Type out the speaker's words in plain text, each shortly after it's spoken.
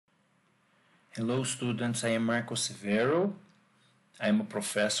Hello students, I am Marco Severo. I am a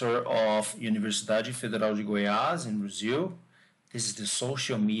professor of Universidade Federal de Goiás in Brazil. This is the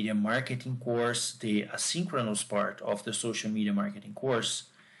social media marketing course, the asynchronous part of the social media marketing course,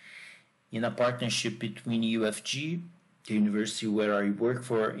 in a partnership between UFG, the university where I work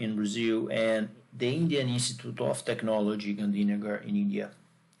for in Brazil, and the Indian Institute of Technology, Gandhinagar in India.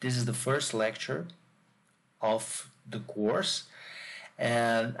 This is the first lecture of the course,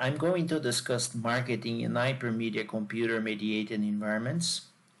 and I'm going to discuss marketing in hypermedia computer-mediated environments.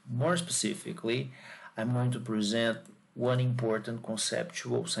 More specifically, I'm going to present one important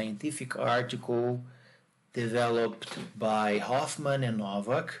conceptual scientific article developed by Hoffman and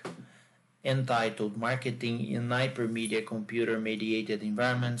Novak entitled Marketing in Hypermedia Computer-Mediated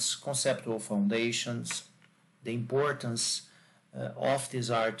Environments, Conceptual Foundations. The importance of this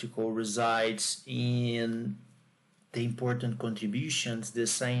article resides in the important contributions, the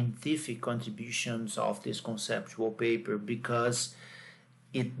scientific contributions of this conceptual paper, because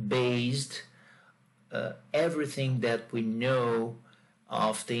it based everything that we know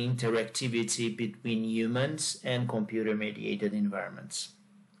of the interactivity between humans and computer-mediated environments.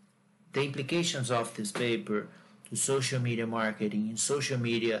 The implications of this paper to social media marketing and social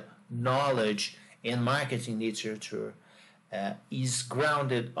media knowledge and marketing literature is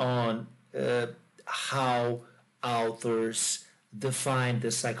grounded on how authors define the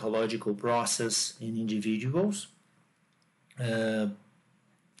psychological process in individuals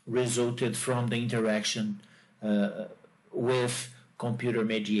resulted from the interaction with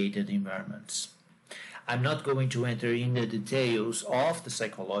computer-mediated environments. I'm not going to enter in the details of the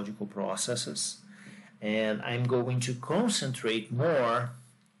psychological processes, and I'm going to concentrate more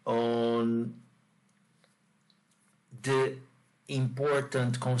on the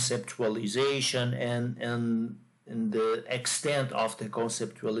important conceptualization and the extent of the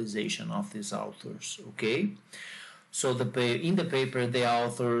conceptualization of these authors. Okay, so in the paper, the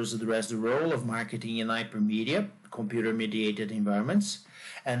authors address the role of marketing in hypermedia, computer-mediated environments,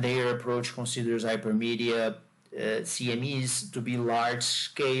 and their approach considers hypermedia CMEs to be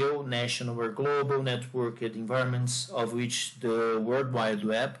large-scale, national or global networked environments of which the World Wide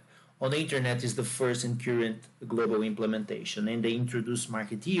Web on the internet is the first and current global implementation, and they introduce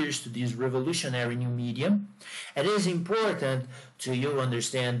marketeers to this revolutionary new medium. It is important to you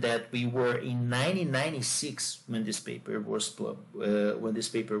understand that we were in 1996 when this paper was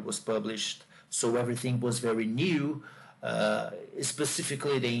published, so everything was very new,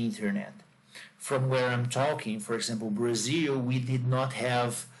 specifically the internet. From where I'm talking, for example, Brazil, we did not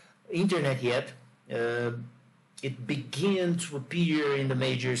have internet yet. It began to appear in the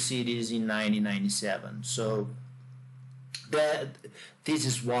major cities in 1997. So this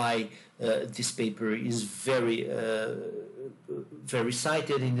is why this paper is very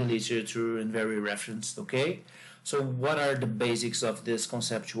cited in the literature and very referenced. Okay, so what are the basics of this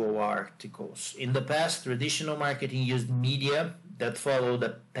conceptual articles? In the past, traditional marketing used media that followed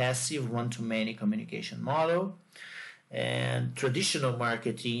a passive one-to-many communication model, and traditional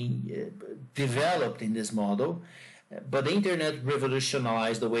marketing developed in this model, but the internet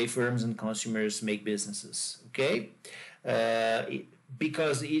revolutionized the way firms and consumers make businesses. Okay,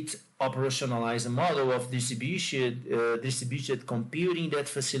 because it operationalized a model of distributed computing that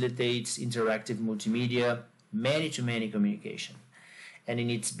facilitates interactive multimedia, many-to-many communication. And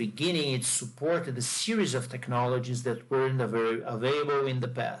in its beginning, it supported a series of technologies that weren't available in the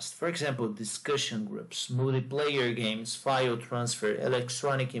past. For example, discussion groups, multiplayer games, file transfer,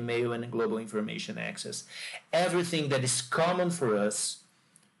 electronic email, and global information access. Everything that is common for us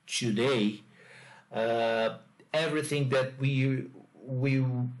today, everything that we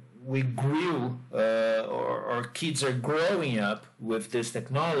grew, or kids are growing up with this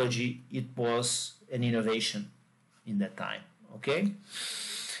technology, it was an innovation in that time. Okay,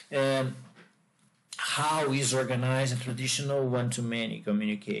 and how is organized a traditional one-to-many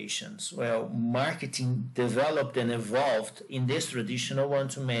communications? Well, marketing developed and evolved in this traditional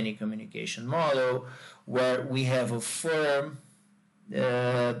one-to-many communication model, where we have a firm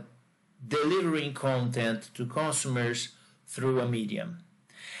delivering content to consumers through a medium,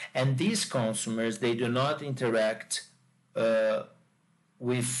 and these consumers, they do not interact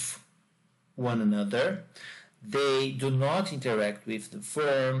with one another. They do not interact with the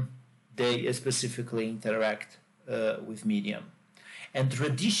firm, they specifically interact with medium. And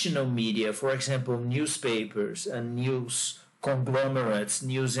traditional media, for example, newspapers and news conglomerates,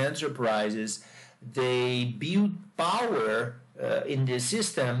 news enterprises, they build power in the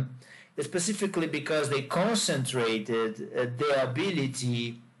system specifically because they concentrated their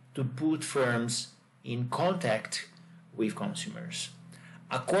ability to put firms in contact with consumers.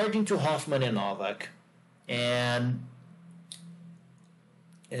 according to Hoffman and Novak, and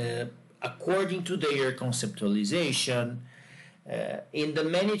according to their conceptualization, in the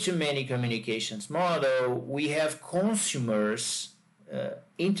many-to-many communications model, we have consumers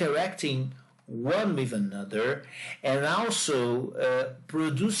interacting one with another and also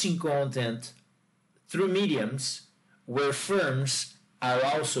producing content through mediums where firms are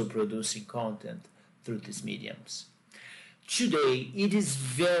also producing content through these mediums. Today, it is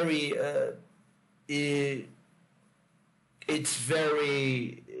it's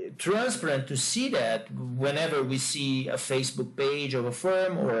very transparent to see that whenever we see a Facebook page of a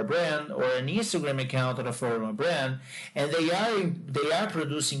firm or a brand or an Instagram account of a firm or brand, and they are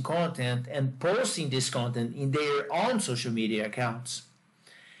producing content and posting this content in their own social media accounts,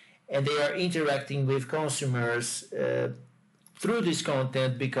 and they are interacting with consumers through this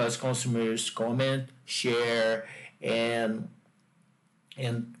content because consumers comment, share, and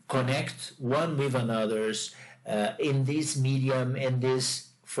connect one with another's in this medium and this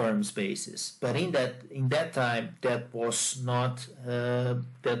firm spaces. But in that time, that was not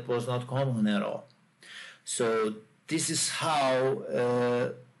common at all. So this is how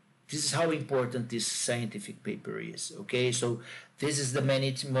important this scientific paper is. Okay, so this is the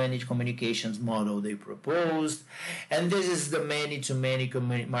many-to-many communications model they proposed, and this is the many-to-many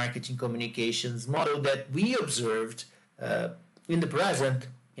marketing communications model that we observed in the present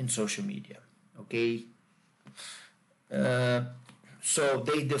in social media. Okay. So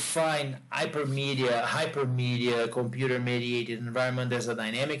they define hypermedia, computer-mediated environment as a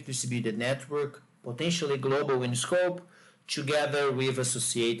dynamic distributed network, potentially global in scope, together with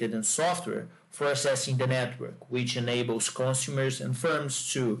associated and software for assessing the network, which enables consumers and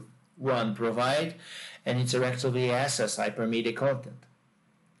firms to, one, provide and interactively access hypermedia content,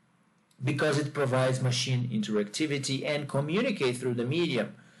 because it provides machine interactivity and communicate through the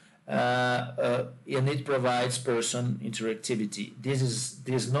medium. And it provides person interactivity.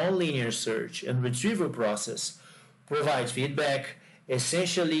 This nonlinear search and retrieval process provides feedback,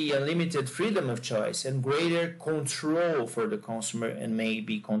 essentially unlimited freedom of choice and greater control for the consumer, and may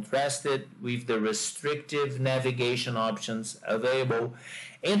be contrasted with the restrictive navigation options available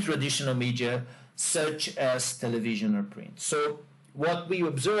in traditional media such as television or print. So what we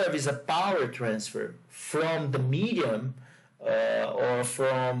observe is a power transfer from the medium or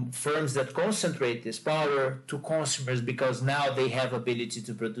from firms that concentrate this power to consumers, because now they have ability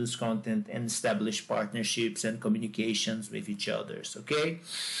to produce content and establish partnerships and communications with each other. Okay,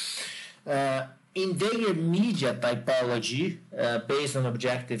 in their media typology, based on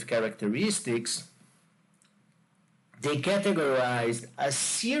objective characteristics, they categorized a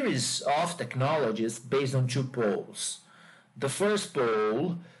series of technologies based on two poles. The first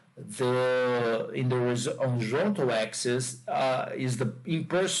pole, in the horizontal axis, is the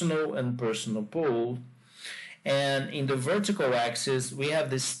impersonal and personal pole, and in the vertical axis we have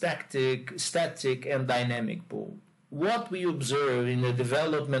the static and dynamic pole. What we observe in the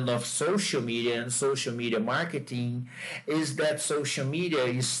development of social media and social media marketing is that social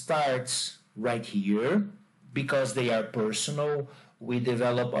media starts right here because they are personal. We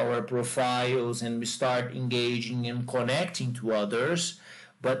develop our profiles and we start engaging and connecting to others.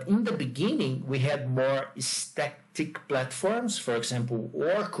 But in the beginning, we had more static platforms, for example,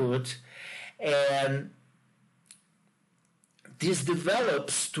 Orkut, and this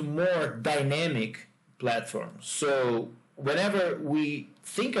develops to more dynamic platforms. So whenever we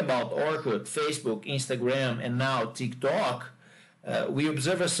think about Orkut, Facebook, Instagram, and now TikTok, we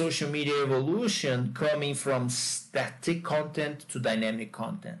observe a social media evolution coming from static content to dynamic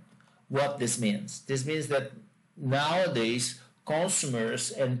content. What this means? This means that nowadays,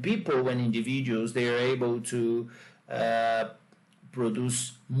 consumers and people and individuals, they are able to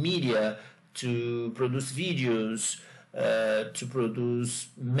produce media, to produce videos, to produce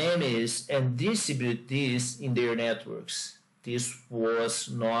memes and distribute this in their networks. This was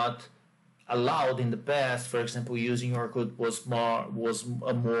not allowed in the past. For example, using Orkut was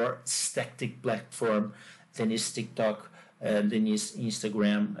a more static platform than is TikTok than is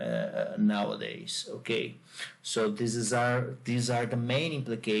Instagram nowadays. Okay, so these are the main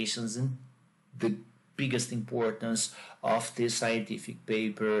implications and the biggest importance of this scientific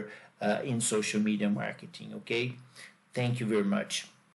paper in social media marketing. Okay, thank you very much.